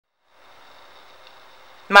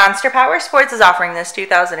Monster Powersports is offering this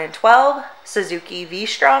 2012 Suzuki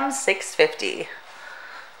V-Strom 650.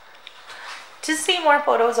 To see more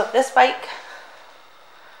photos of this bike,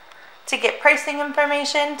 to get pricing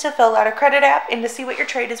information, to fill out a credit app, and to see what your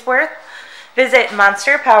trade is worth, visit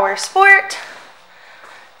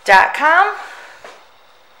monsterpowersport.com.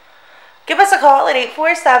 Give us a call at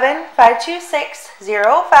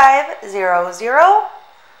 847-526-0500,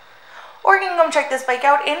 or you can come check this bike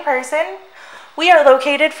out in person. We are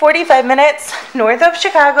located 45 minutes north of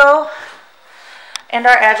Chicago, and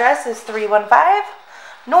our address is 315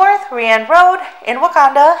 North Rand Road in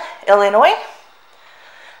Wauconda, Illinois.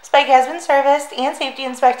 This bike has been serviced and safety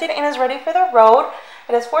inspected and is ready for the road.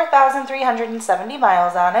 It has 4,370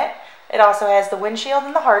 miles on it. It also has the windshield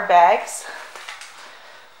and the hard bags.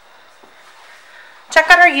 Check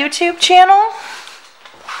out our YouTube channel.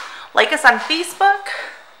 Like us on Facebook.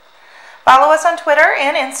 Follow us on Twitter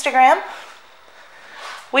and Instagram.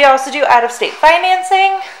 We also do out-of-state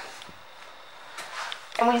financing.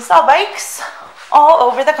 And we sell bikes all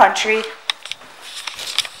over the country.